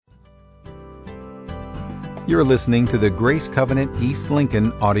You're listening to the Grace Covenant East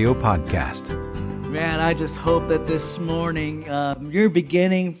Lincoln audio podcast. Man, I just hope that this morning you're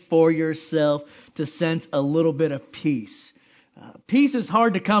beginning for yourself to sense a little bit of peace. Peace is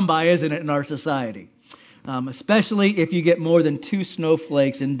hard to come by, isn't it, in our society? Especially if you get more than 2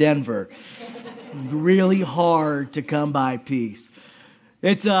 snowflakes in Denver. Really hard to come by peace.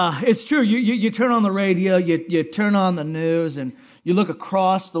 It's true. You turn on the radio, you turn on the news, and you look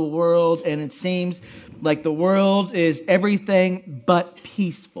across the world, and it seems like the world is everything but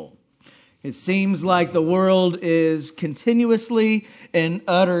peaceful. It seems like the world is continuously in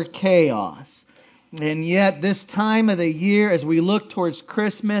utter chaos. And yet this time of the year, as we look towards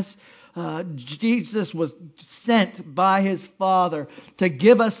Christmas, Jesus was sent by his Father to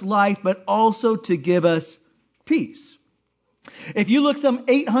give us life, but also to give us peace. If you look some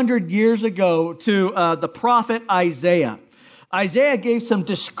 800 years ago to the prophet Isaiah gave some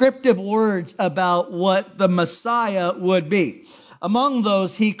descriptive words about what the Messiah would be. Among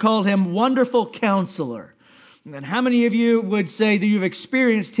those, he called him Wonderful Counselor. And how many of you would say that you've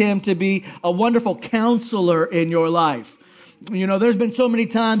experienced him to be a wonderful counselor in your life? You know, there's been so many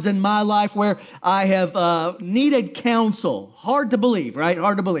times in my life where I have needed counsel. Hard to believe, right?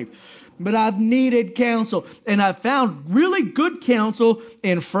 Hard to believe. But I've needed counsel. And I've found really good counsel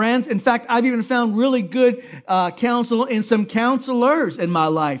in friends. In fact, I've even found really good counsel in some counselors in my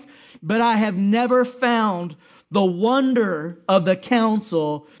life. But I have never found the wonder of the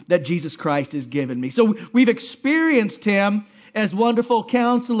counsel that Jesus Christ has given me. So we've experienced him as Wonderful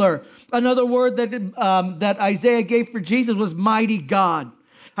Counselor. Another word that Isaiah gave for Jesus was Mighty God.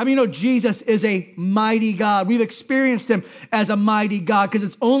 How many know Jesus is a mighty God? We've experienced him as a mighty God because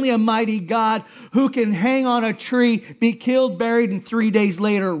it's only a mighty God who can hang on a tree, be killed, buried, and 3 days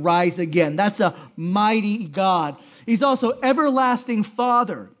later rise again. That's a mighty God. He's also everlasting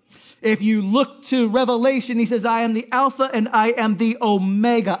Father. If you look to Revelation, he says, I am the Alpha and I am the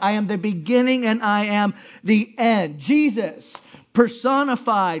Omega. I am the beginning and I am the end. Jesus,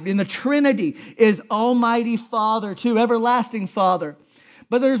 personified in the Trinity, is Almighty Father too, everlasting Father.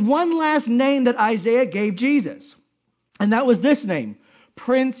 But there's one last name that Isaiah gave Jesus. And that was this name,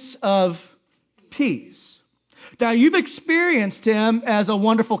 Prince of Peace. Now, you've experienced him as a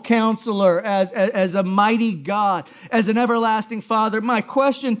wonderful counselor, as a mighty God, as an everlasting Father. My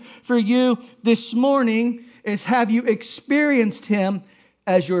question for you this morning is, have you experienced him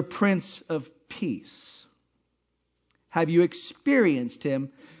as your Prince of Peace? Have you experienced him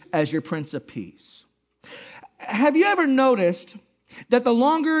as your Prince of Peace? Have you ever noticed that the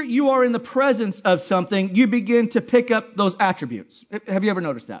longer you are in the presence of something, you begin to pick up those attributes? Have you ever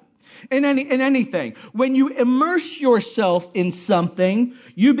noticed that? In anything. When you immerse yourself in something,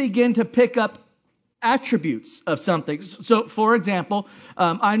 you begin to pick up attributes of something. So, for example,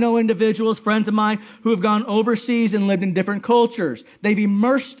 I know individuals, friends of mine, who have gone overseas and lived in different cultures. They've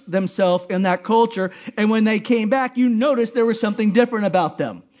immersed themselves in that culture, and when they came back, you noticed there was something different about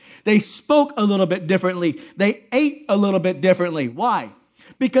them. They spoke a little bit differently. They ate a little bit differently. Why?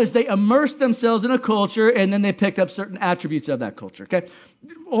 Because they immersed themselves in a culture and then they picked up certain attributes of that culture. Okay?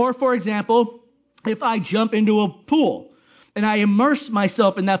 Or, for example, if I jump into a pool and I immerse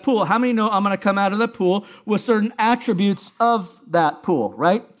myself in that pool, how many know I'm going to come out of the pool with certain attributes of that pool,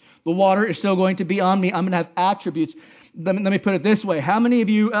 right? The water is still going to be on me. I'm going to have attributes. Let me put it this way. How many of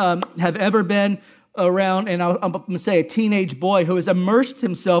you have ever been around, and I'm going to say a teenage boy who has immersed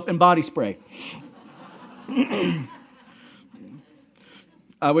himself in body spray?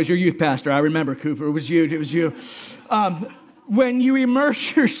 I was your youth pastor. I remember, Cooper. It was you. When you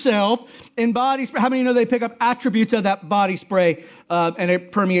immerse yourself in body spray, how many know they pick up attributes of that body spray and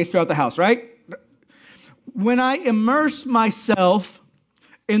it permeates throughout the house, right? When I immerse myself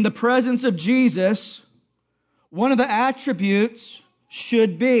in the presence of Jesus, one of the attributes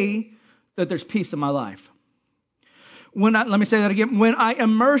should be that there's peace in my life. Let me say that again. When I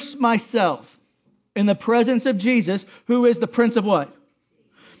immerse myself in the presence of Jesus, who is the Prince of what?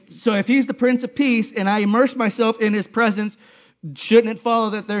 So if he's the Prince of Peace and I immerse myself in his presence, shouldn't it follow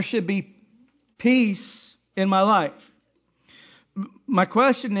that there should be peace in my life? My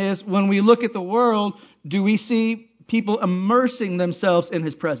question is, when we look at the world, do we see people immersing themselves in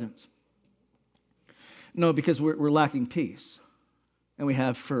his presence? No, because we're lacking peace. And we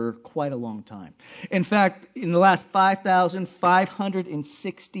have for quite a long time. In fact, in the last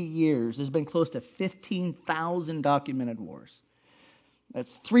 5,560 years, there's been close to 15,000 documented wars.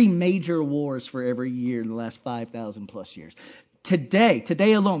 That's 3 major wars for every year in the last 5,000 plus years. Today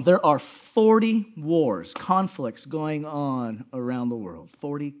alone, there are 40 wars, conflicts going on around the world.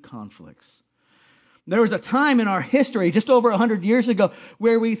 40 conflicts. There was a time in our history, just over 100 years ago,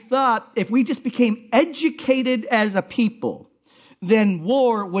 where we thought if we just became educated as a people, then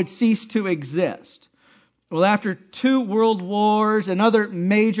war would cease to exist. Well, after 2 world wars and other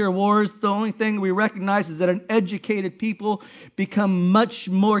major wars, the only thing we recognize is that an educated people become much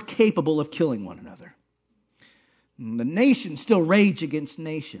more capable of killing one another. And the nations still rage against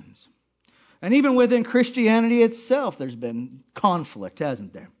nations. And even within Christianity itself, there's been conflict,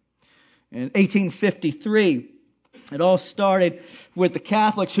 hasn't there? In 1853, it all started with the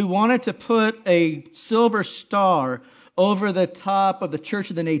Catholics who wanted to put a silver star over the top of the Church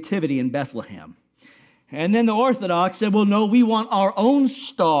of the Nativity in Bethlehem. And then the Orthodox said, well, no, we want our own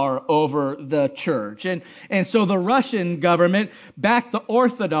star over the church. And so the Russian government backed the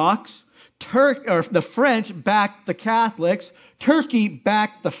Orthodox, the French backed the Catholics, Turkey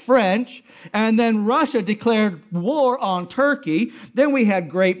backed the French, and then Russia declared war on Turkey. Then we had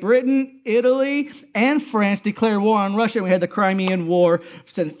Great Britain, Italy, and France declare war on Russia. And we had the Crimean War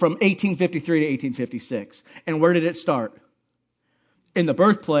from 1853 to 1856. And where did it start? In the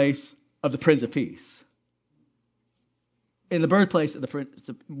birthplace of the Prince of Peace. In the birthplace of the Prince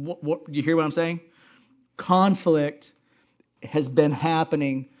of Peace. You hear what I'm saying? Conflict has been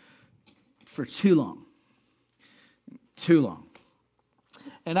happening for too long. Too long.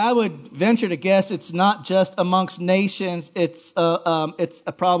 And I would venture to guess it's not just amongst nations, it's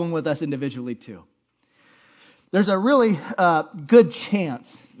a problem with us individually too. There's a really good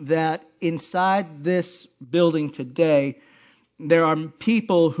chance that inside this building today, there are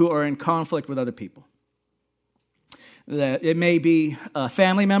people who are in conflict with other people. That it may be a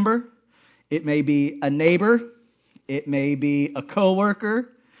family member, it may be a neighbor, it may be a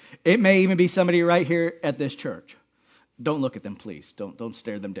coworker, it may even be somebody right here at this church. Don't look at them, please. Don't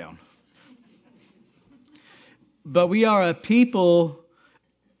stare them down. But we are a people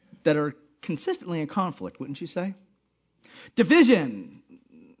that are consistently in conflict, wouldn't you say? Division,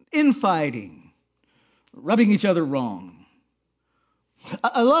 infighting, rubbing each other wrong.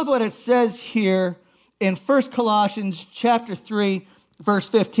 I love what it says here in 1 Colossians chapter 3, verse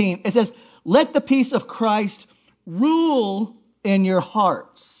 15. It says, let the peace of Christ rule in your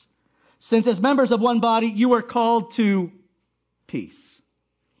hearts, since as members of one body you are called to peace.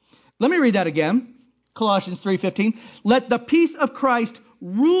 Let me read that again. Colossians 3:15. Let the peace of Christ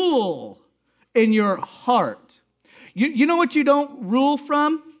rule in your heart. You know what you don't rule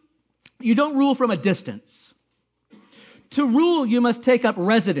from? You don't rule from a distance. To rule, you must take up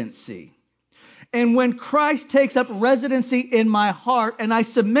residency. And when Christ takes up residency in my heart and I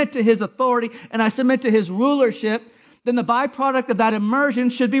submit to his authority and I submit to his rulership, then the byproduct of that immersion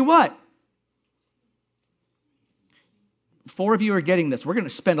should be what? 4 of you are getting this. We're going to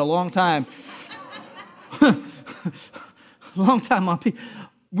spend a long time. On peace.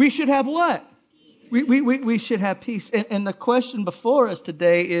 We should have what? We should have peace. And the question before us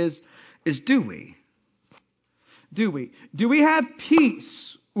today is do we? Do we? Do we have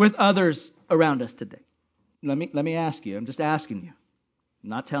peace with others around us today? Let me ask you. I'm just asking you. I'm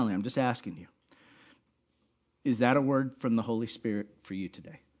not telling you. I'm just asking you. Is that a word from the Holy Spirit for you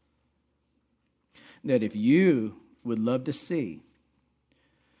today? That if you would love to see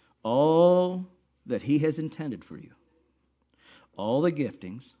all that he has intended for you, all the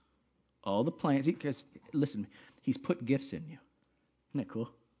giftings, all the plans, because listen, he's put gifts in you. Isn't that cool?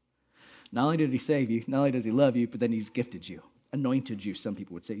 Not only did he save you, not only does he love you, but then he's gifted you, anointed you. Some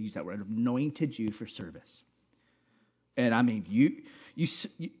people would say, use that word, anointed you for service. And I mean,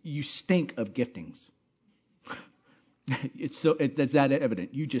 you stink of giftings. It's that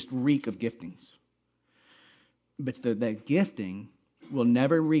evident. You just reek of giftings. But that gifting will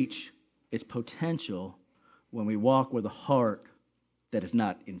never reach its potential when we walk with a heart that is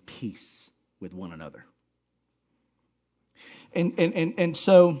not in peace with one another. And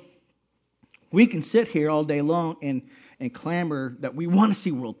so we can sit here all day long and clamor that we want to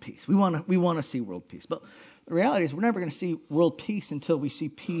see world peace. We want to see world peace. But the reality is we're never going to see world peace until we see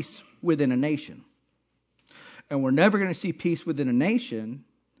peace within a nation. And we're never going to see peace within a nation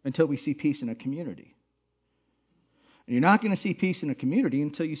until we see peace in a community. And you're not going to see peace in a community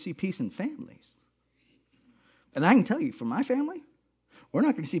until you see peace in families. And I can tell you, for my family, we're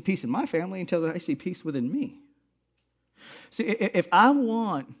not going to see peace in my family until I see peace within me. See, if I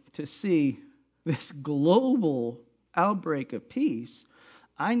want to see this global outbreak of peace,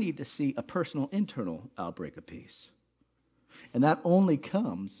 I need to see a personal internal outbreak of peace. And that only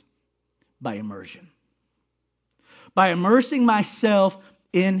comes by immersion. By immersing myself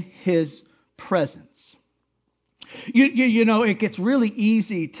in his presence. You know, it gets really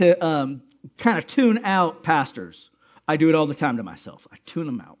easy to kind of tune out pastors. I do it all the time to myself. I tune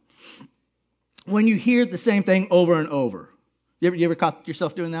them out. when you hear the same thing over and over. You ever caught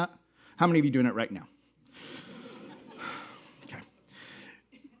yourself doing that? How many of you doing it right now? Okay.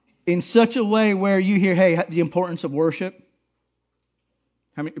 In such a way where you hear, hey, the importance of worship,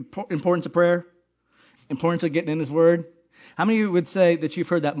 importance of prayer, importance of getting in His Word. How many of you would say that you've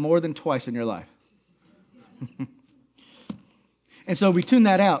heard that more than twice in your life? And so we tune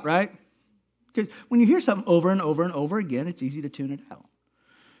that out, right? Because when you hear something over and over and over again, it's easy to tune it out.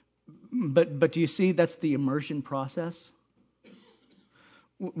 But do you see that's the immersion process?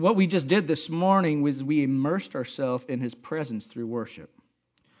 What we just did this morning was we immersed ourselves in His presence through worship.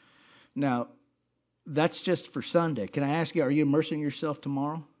 Now, that's just for Sunday. Can I ask you, are you immersing yourself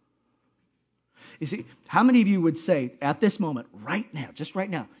tomorrow? You see, how many of you would say at this moment, right now, just right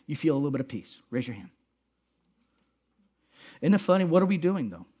now, you feel a little bit of peace? Raise your hand. Isn't it funny? What are we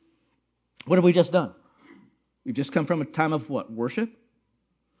doing, though? What have we just done? We've just come from a time of what? Worship?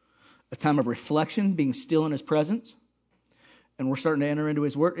 A time of reflection, being still in His presence. And we're starting to enter into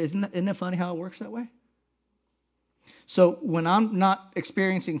His Word. Isn't it funny how it works that way? So when I'm not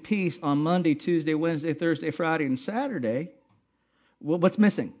experiencing peace on Monday, Tuesday, Wednesday, Thursday, Friday, and Saturday, well, what's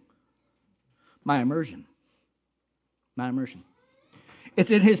missing? My immersion. My immersion.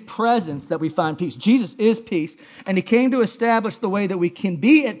 It's in His presence that we find peace. Jesus is peace, and He came to establish the way that we can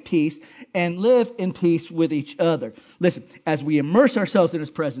be at peace and live in peace with each other. Listen, as we immerse ourselves in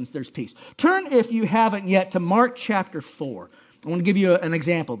His presence, there's peace. Turn, if you haven't yet, to Mark chapter 4. I want to give you an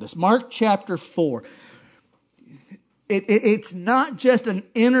example of this. Mark chapter 4. It's not just an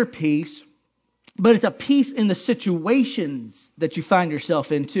inner peace, but it's a peace in the situations that you find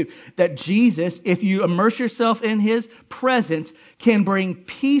yourself in too. That Jesus, if you immerse yourself in His presence, can bring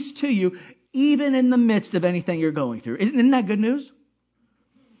peace to you even in the midst of anything you're going through. Isn't that good news?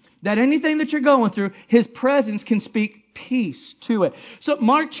 That anything that you're going through, His presence can speak peace to it. So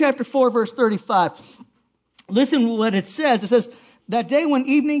Mark chapter 4, verse 35. Listen to what it says. It says, that day when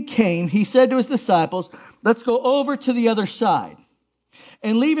evening came, He said to His disciples, let's go over to the other side.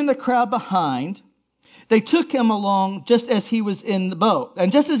 And leaving the crowd behind, they took Him along just as He was in the boat.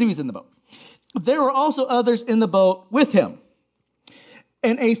 And just as He was in the boat, there were also others in the boat with Him.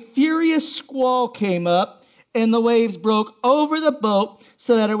 And a furious squall came up, and the waves broke over the boat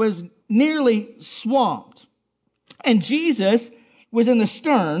so that it was nearly swamped. And Jesus was in the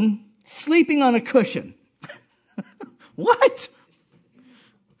stern, sleeping on a cushion. What?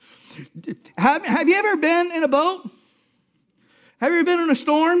 Have you ever been in a boat? Have you ever been in a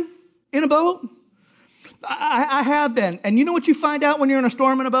storm in a boat? I have been. And you know what you find out when you're in a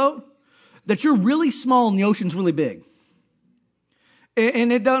storm in a boat? That you're really small and the ocean's really big.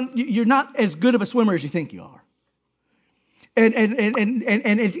 And you're not as good of a swimmer as you think you are. And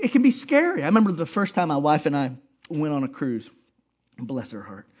it can be scary. I remember the first time my wife and I went on a cruise. Bless her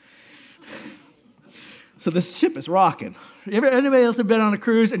heart. So this ship is rocking. Anybody else have been on a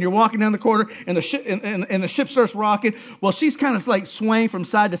cruise and you're walking down the corridor and the ship starts rocking? Well, she's kind of like swaying from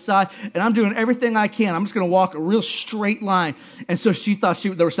side to side, and I'm doing everything I can. I'm just going to walk a real straight line. And so she thought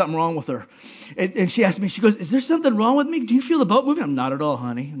there was something wrong with her. And she asked me, she goes, is there something wrong with me? Do you feel the boat moving? I'm not at all,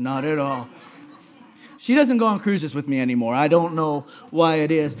 honey. Not at all. She doesn't go on cruises with me anymore. I don't know why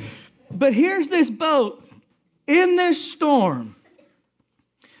it is. But here's this boat in this storm.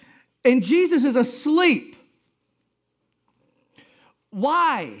 And Jesus is asleep.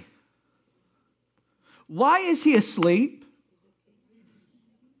 Why? Why is He asleep?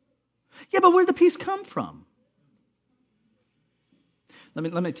 Yeah, but where did the peace come from? Let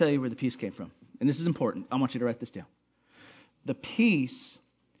me tell you where the peace came from. And this is important. I want you to write this down. The peace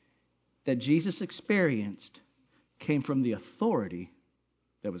that Jesus experienced came from the authority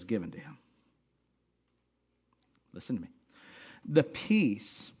that was given to Him. Listen to me. The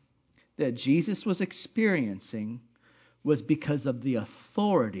peace that Jesus was experiencing was because of the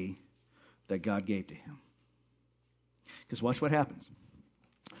authority that God gave to Him. Because watch what happens.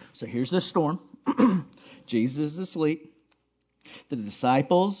 So here's this storm. Jesus is asleep. The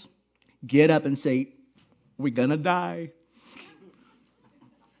disciples get up and say, we're going to die.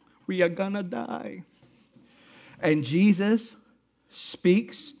 We are going to die. And Jesus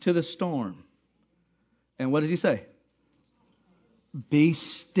speaks to the storm. And what does He say? Be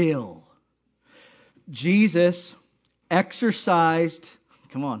still. Jesus exercised,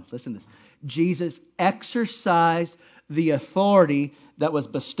 come on, listen to this. Jesus exercised the authority that was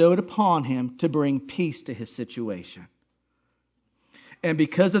bestowed upon Him to bring peace to His situation. And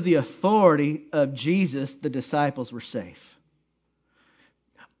because of the authority of Jesus, the disciples were safe.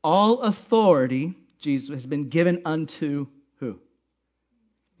 All authority, Jesus, has been given unto who?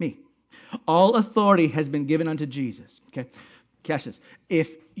 Me. All authority has been given unto Jesus. Okay. Catch this.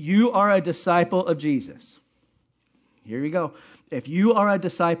 If you are a disciple of Jesus, here we go. If you are a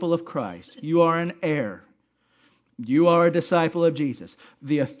disciple of Christ, you are an heir. You are a disciple of Jesus.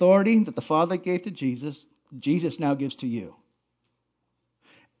 The authority that the Father gave to Jesus, Jesus now gives to you.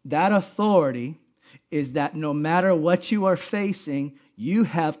 That authority is that no matter what you are facing, you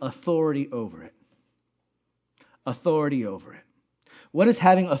have authority over it. Authority over it. What does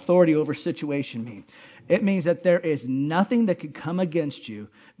having authority over a situation mean? It means that there is nothing that could come against you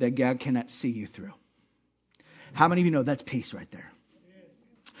that God cannot see you through. How many of you know that's peace right there?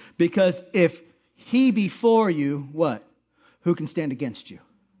 Because if He be for you, what? Who can stand against you?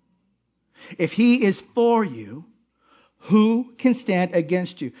 If He is for you, who can stand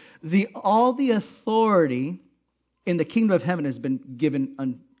against you? All the authority in the kingdom of heaven has been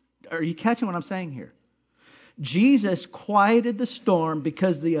given. Are you catching what I'm saying here? Jesus quieted the storm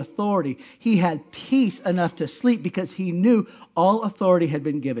because the authority. He had peace enough to sleep because He knew all authority had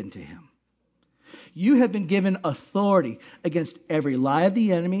been given to Him. You have been given authority against every lie of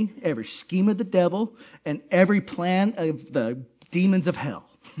the enemy, every scheme of the devil, and every plan of the demons of hell.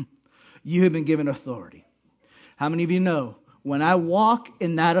 You have been given authority. How many of you know when I walk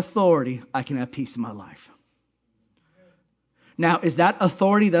in that authority, I can have peace in my life? Now, is that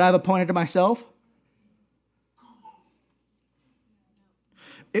authority that I've appointed to myself?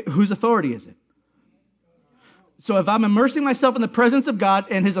 Whose authority is it? So if I'm immersing myself in the presence of God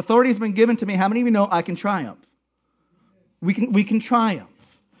and His authority has been given to me, how many of you know I can triumph? We can triumph.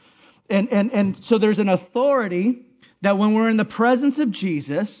 And so there's an authority that when we're in the presence of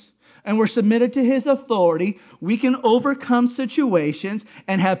Jesus and we're submitted to His authority, we can overcome situations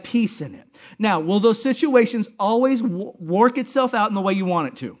and have peace in it. Now, will those situations always work itself out in the way you want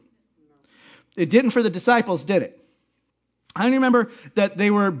it to? It didn't for the disciples, did it? I remember that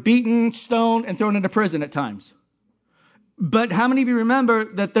they were beaten, stoned, and thrown into prison at times. But how many of you remember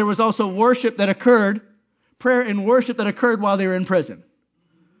that there was also worship that occurred, prayer and worship that occurred while they were in prison?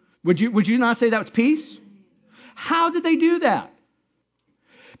 Would you not say that was peace? How did they do that?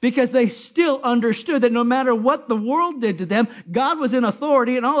 Because they still understood that no matter what the world did to them, God was in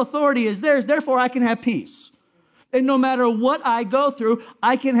authority and all authority is theirs. Therefore, I can have peace. And no matter what I go through,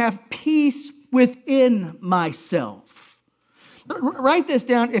 I can have peace within myself. Write this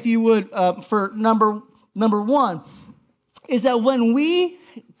down if you would for number one. Is that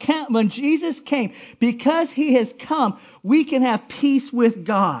when Jesus came, because He has come, we can have peace with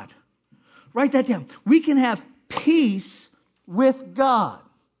God. Write that down. We can have peace with God.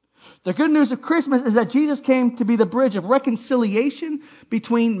 The good news of Christmas is that Jesus came to be the bridge of reconciliation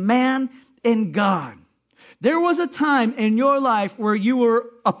between man and God. There was a time in your life where you were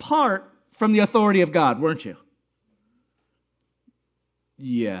apart from the authority of God, weren't you?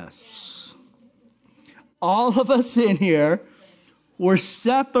 Yes. All of us in here were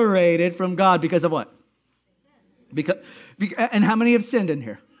separated from God because of what? And how many have sinned in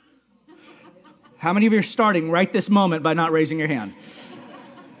here? How many of you are starting right this moment by not raising your hand?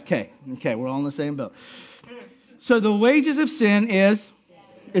 Okay, we're all in the same boat. So the wages of sin is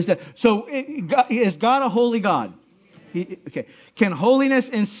death. So is God a holy God? Okay. Can holiness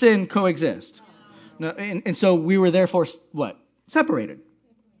and sin coexist? No, and so we were therefore what? Separated.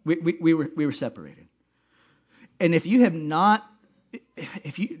 We were separated. And if you have not,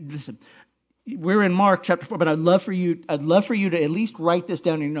 listen, we're in Mark chapter 4, but I'd love for you to at least write this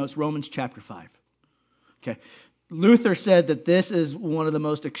down in your notes, Romans chapter 5. Okay. Luther said that this is one of the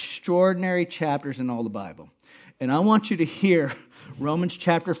most extraordinary chapters in all the Bible. And I want you to hear Romans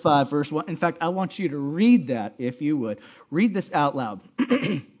chapter 5, verse 1. In fact, I want you to read that, if you would. Read this out loud.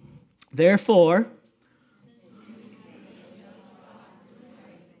 Therefore,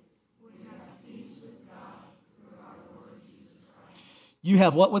 you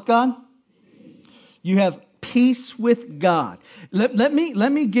have what with God? You have peace with God. Let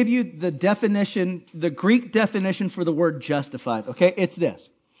me give you the definition, the Greek definition for the word justified. Okay, it's this.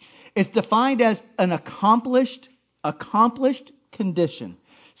 It's defined as an accomplished condition.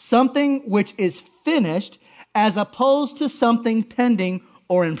 Something which is finished as opposed to something pending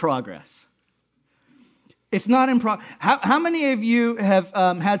or in progress. It's not in progress. How many of you have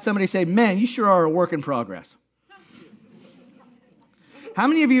had somebody say, man, you sure are a work in progress? How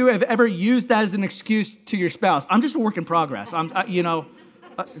many of you have ever used that as an excuse to your spouse? I'm just a work in progress.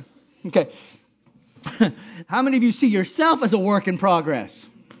 Okay. How many of you see yourself as a work in progress?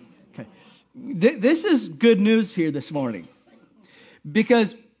 Okay. This is good news here this morning.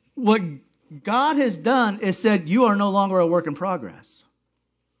 Because what God has done is said, you are no longer a work in progress.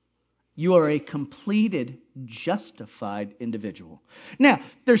 You are a completed, justified individual. Now,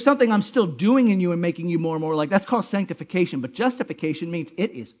 there's something I'm still doing in you and making you more and more like. That's called sanctification. But justification means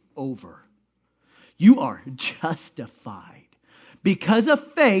it is over. You are justified. Because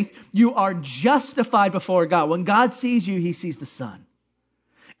of faith, you are justified before God. When God sees you, he sees the Son.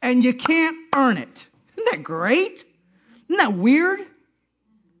 And you can't earn it. Isn't that great? Isn't that weird?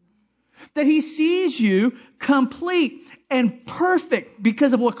 That he sees you complete and perfect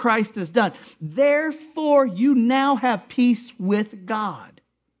because of what Christ has done. Therefore, you now have peace with God.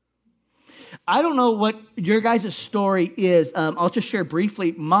 I don't know what your guys' story is. I'll just share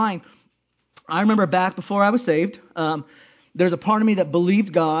briefly mine. I remember back before I was saved, there's a part of me that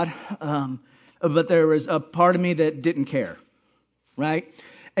believed God, but there was a part of me that didn't care, right?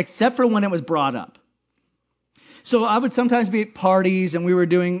 Except for when it was brought up. So I would sometimes be at parties, and we were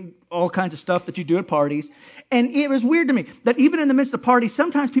doing all kinds of stuff that you do at parties. And it was weird to me that even in the midst of parties,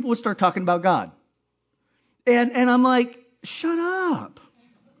 sometimes people would start talking about God. And I'm like, shut up.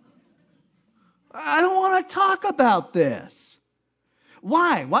 I don't want to talk about this.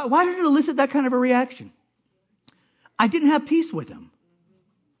 Why? Why did it elicit that kind of a reaction? I didn't have peace with him.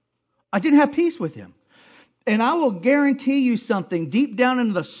 I didn't have peace with him. And I will guarantee you something, deep down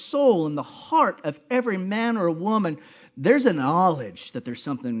into the soul and the heart of every man or woman, there's a knowledge that there's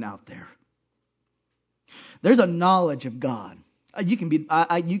something out there. There's a knowledge of God. You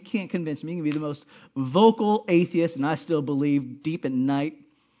can't convince me. You can be the most vocal atheist, and I still believe deep at night.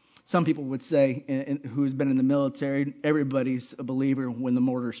 Some people would say, who's been in the military, everybody's a believer when the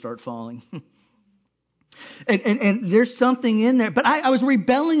mortars start falling. And there's something in there. But I was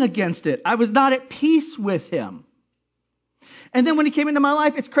rebelling against it. I was not at peace with him. And then when he came into my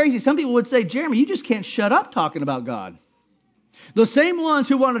life, it's crazy. Some people would say, Jeremy, you just can't shut up talking about God. The same ones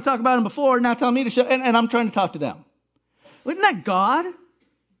who wanted to talk about him before now tell me to shut, and I'm trying to talk to them. Isn't that God?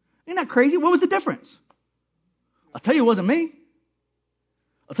 Isn't that crazy? What was the difference? I'll tell you it wasn't me.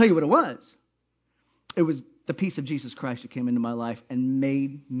 I'll tell you what it was. It was the peace of Jesus Christ who came into my life and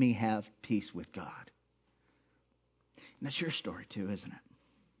made me have peace with God. And that's your story too, isn't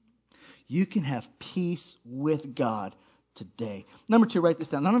it? You can have peace with God today. Number 2, write this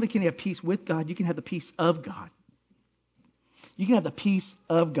down. Not only can you have peace with God, you can have the peace of God. You can have the peace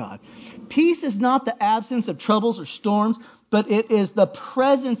of God. Peace is not the absence of troubles or storms, but it is the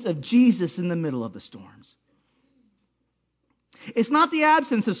presence of Jesus in the middle of the storms. It's not the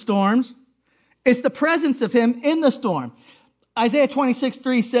absence of storms. It's the presence of him in the storm. Isaiah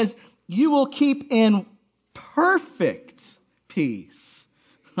 26:3 says, you will keep in perfect peace.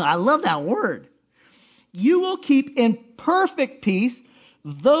 I love that word. You will keep in perfect peace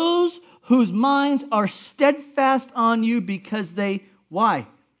those whose minds are steadfast on you because they, why?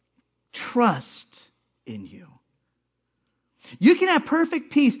 Trust in you. You can have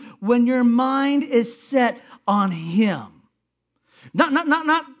perfect peace when your mind is set on him.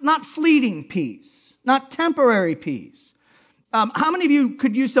 Not fleeting peace, not temporary peace. How many of you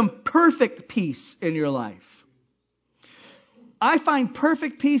could use some perfect peace in your life? I find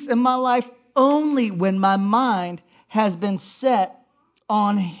perfect peace in my life only when my mind has been set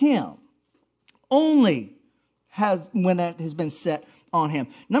on him. Only when it has been set on him.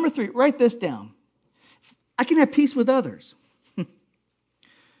 Number 3, write this down. I can have peace with others.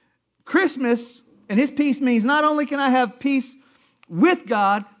 Christmas and his peace means not only can I have peace with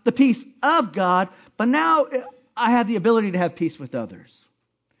God, the peace of God, but now I have the ability to have peace with others.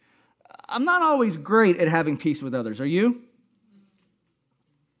 I'm not always great at having peace with others. Are you?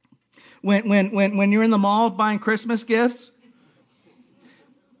 When you're in the mall buying Christmas gifts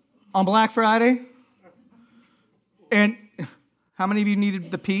on Black Friday, and how many of you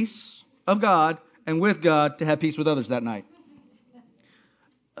needed the peace of God and with God to have peace with others that night?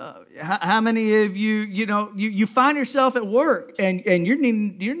 How many of you, you find yourself at work and you're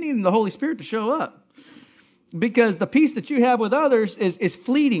needing the Holy Spirit to show up because the peace that you have with others is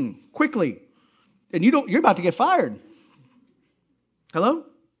fleeting quickly, and you're about to get fired. Hello?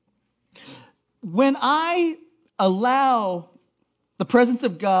 When I allow the presence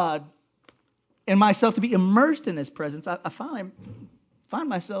of God and myself to be immersed in his presence, I find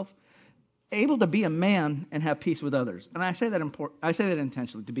myself able to be a man and have peace with others. And I say that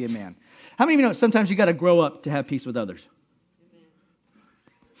intentionally, to be a man. How many of you know sometimes you got to grow up to have peace with others?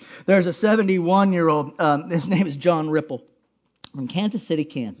 There's a 71-year-old, his name is John Ripple, from Kansas City,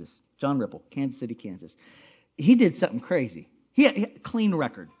 Kansas. John Ripple, Kansas City, Kansas. He did something crazy. He had a clean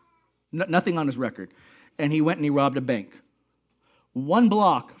record. Nothing on his record. And he went and he robbed a bank. 1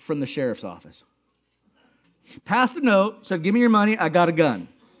 block from the sheriff's office. Passed a note, said, give me your money, I got a gun.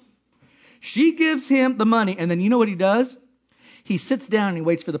 She gives him the money, and then you know what he does? He sits down and he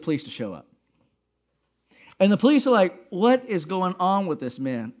waits for the police to show up. And the police are like, what is going on with this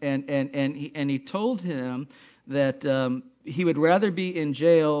man? And he told him that he would rather be in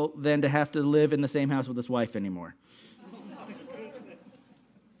jail than to have to live in the same house with his wife anymore.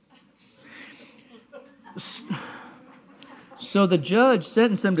 So the judge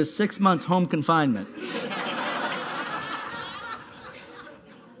sentenced him to 6 months home confinement.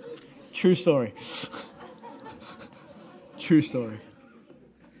 True story. True story.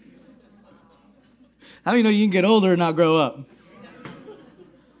 How many know you can get older and not grow up?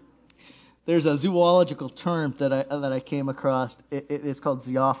 There's a zoological term that I came across. It is called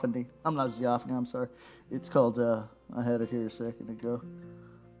zeophony. I'm not zeophony, I'm sorry. It's called, I had it here a second ago.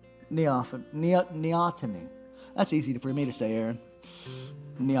 Neoteny. That's easy for me to say, Aaron.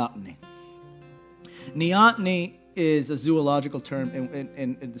 Neoteny. Neoteny is a zoological term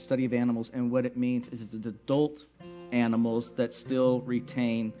in the study of animals, and what it means is it's adult animals that still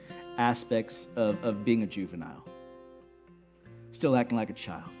retain aspects of being a juvenile. Still acting like a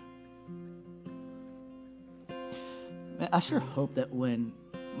child. Man, I sure hope that when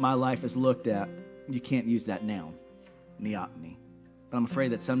my life is looked at, you can't use that noun, neoteny. But I'm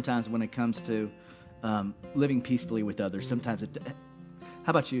afraid that sometimes when it comes to living peacefully with others, sometimes it...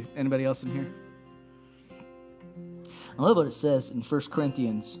 How about you? Anybody else in here? I love what it says in 1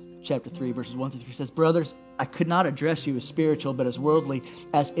 Corinthians chapter 3, verses 1 through 3. It says, brothers, I could not address you as spiritual, but as worldly,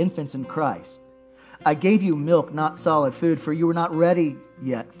 as infants in Christ. I gave you milk, not solid food, for you were not ready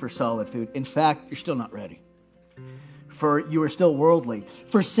yet for solid food. In fact, you're still not ready, for you are still worldly.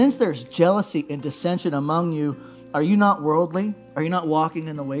 For since there's jealousy and dissension among you, are you not worldly? Are you not walking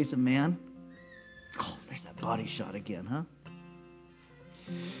in the ways of man? Oh, there's that body shot again, huh?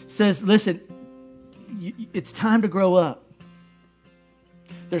 It says, listen, it's time to grow up.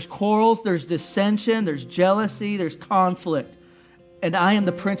 There's quarrels, there's dissension, there's jealousy, there's conflict. And I am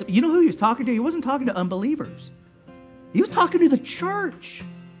the prince. You know who he was talking to? He wasn't talking to unbelievers. He was talking to the church.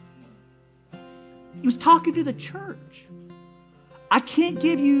 He was talking to the church. I can't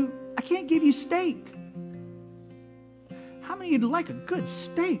give you steak. How many of you like a good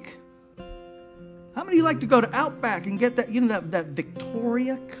steak? How many of you like to go to Outback and get that, that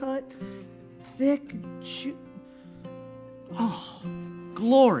Victoria cut? Thick. Oh,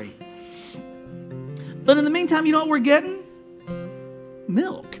 glory. But in the meantime, you know what we're getting?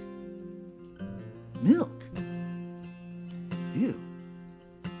 Milk. Milk. Ew.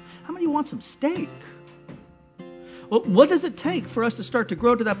 How many want some steak? Well, what does it take for us to start to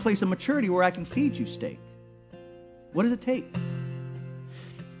grow to that place of maturity where I can feed you steak? What does it take?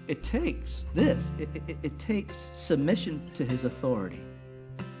 It takes this. It takes submission to his authority.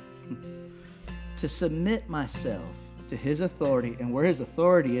 To submit myself to his authority. And where his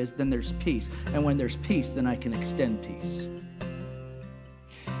authority is, then there's peace. And when there's peace, then I can extend peace.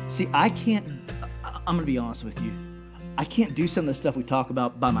 See, I'm going to be honest with you. I can't do some of the stuff we talk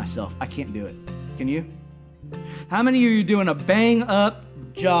about by myself. I can't do it. Can you? How many of you are doing a bang-up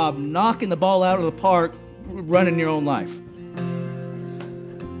job, knocking the ball out of the park, running your own life?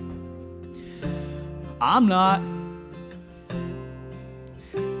 I'm not.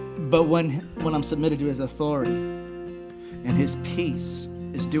 But when I'm submitted to his authority and his peace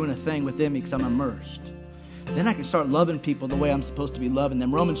is doing a thing within me because I'm immersed, then I can start loving people the way I'm supposed to be loving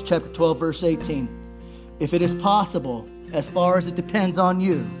them. Romans chapter 12, verse 18. If it is possible, as far as it depends on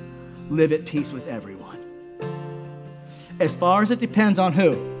you, live at peace with everyone. As far as it depends on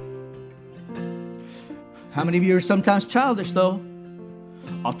who? How many of you are sometimes childish, though?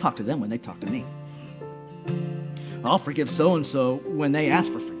 I'll talk to them when they talk to me. I'll forgive so-and-so when they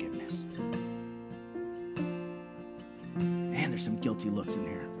ask for forgiveness. Man, there's some guilty looks in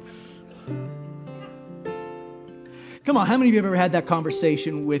here. Come on, how many of you have ever had that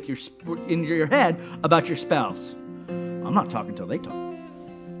conversation with in your head about your spouse? I'm not talking until they talk.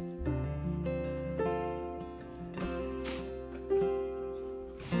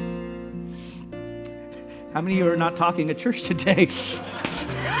 How many of you are not talking at church today?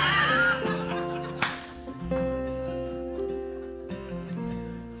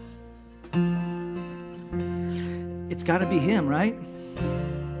 It's got to be him, right?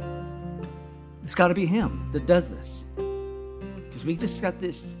 It's got to be him that does this. Because we just got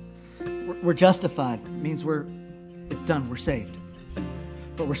this. We're justified. It means it's done. We're saved.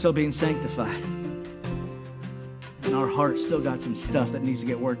 But we're still being sanctified. And our heart's still got some stuff that needs to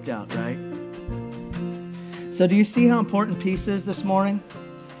get worked out, right? So do you see how important peace is this morning?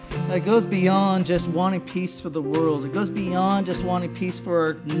 It goes beyond just wanting peace for the world. It goes beyond just wanting peace for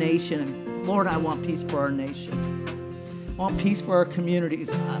our nation. Lord, I want peace for our nation. I want peace for our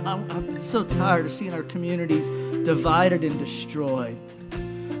communities. I'm so tired of seeing our communities divided and destroyed,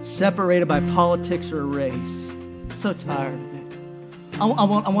 separated by politics or race. So tired of it. I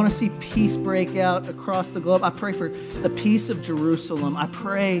want to see peace break out across the globe. I pray for the peace of Jerusalem. I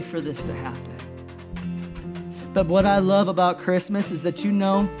pray for this to happen. But what I love about Christmas is that you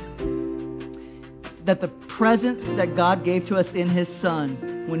know that the present that God gave to us in His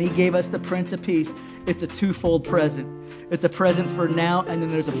Son, when He gave us the Prince of Peace, it's a twofold present. It's a present for now, and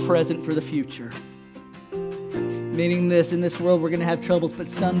then there's a present for the future. Meaning this, in this world we're going to have troubles, but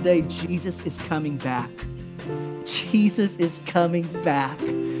someday Jesus is coming back. Jesus is coming back,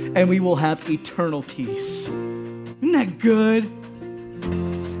 and we will have eternal peace. Isn't that good?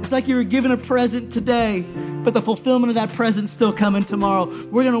 It's like you were given a present today, but the fulfillment of that present's still coming tomorrow.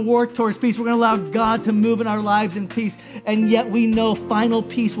 We're going to work towards peace. We're going to allow God to move in our lives in peace. And yet we know final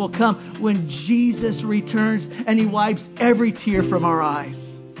peace will come when Jesus returns and He wipes every tear from our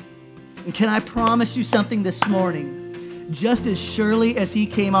eyes. And can I promise you something this morning? Just as surely as He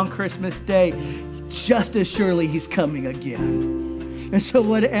came on Christmas Day, just as surely He's coming again. And so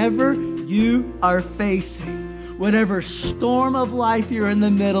whatever you are facing, whatever storm of life you're in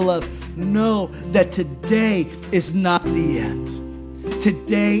the middle of, know that today is not the end.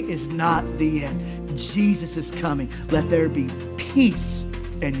 Today is not the end. Jesus is coming. Let there be peace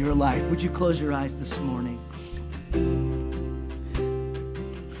in your life. Would you close your eyes this morning?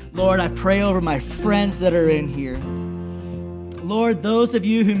 Lord, I pray over my friends that are in here. Lord, those of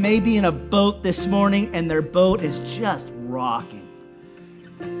you who may be in a boat this morning and their boat is just rocking.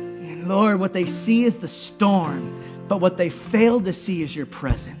 And Lord, what they see is the storm, but what they fail to see is your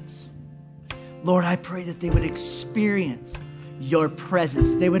presence. Lord, I pray that they would experience your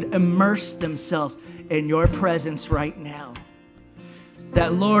presence. They would immerse themselves in your presence right now.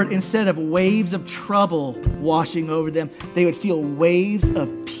 That, Lord, instead of waves of trouble washing over them, they would feel waves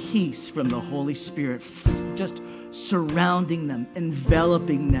of peace from the Holy Spirit just surrounding them,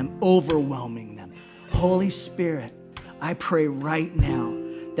 enveloping them, overwhelming them. Holy Spirit, I pray right now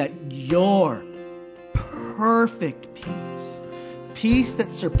that your perfect peace that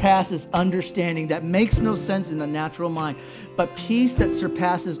surpasses understanding, that makes no sense in the natural mind, but peace that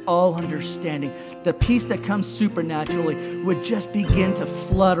surpasses all understanding, the peace that comes supernaturally, would just begin to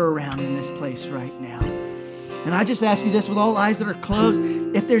flutter around in this place right now. And I just ask you this with all eyes that are closed.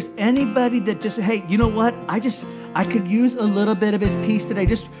 If there's anybody that just, hey, you know what? I could use a little bit of His peace today.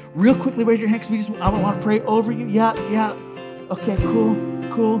 Just real quickly raise your hand because I want to pray over you. Yeah. Okay, cool.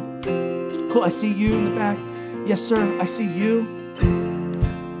 I see you in the back. Yes, sir, I see you.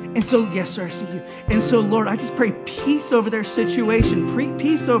 And so, yes, sir, I see you. And so, Lord, I just pray peace over their situation,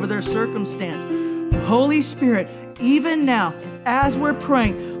 peace over their circumstance. Holy Spirit, even now, as we're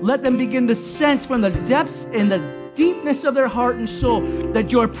praying, let them begin to sense from the depths and the deepness of their heart and soul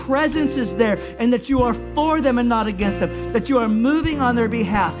that your presence is there and that you are for them and not against them, that you are moving on their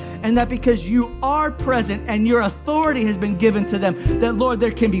behalf, and that because you are present and your authority has been given to them, that, Lord,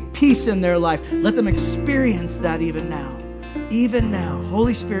 there can be peace in their life. Let them experience that even now. Even now,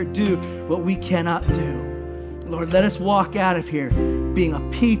 Holy Spirit, do what we cannot do. Lord, let us walk out of here being a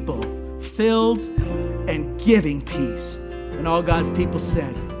people filled and giving peace. And all God's people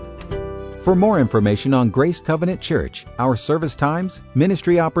said. For more information on Grace Covenant Church, our service times,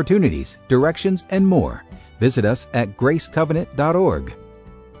 ministry opportunities, directions, and more, visit us at gracecovenant.org.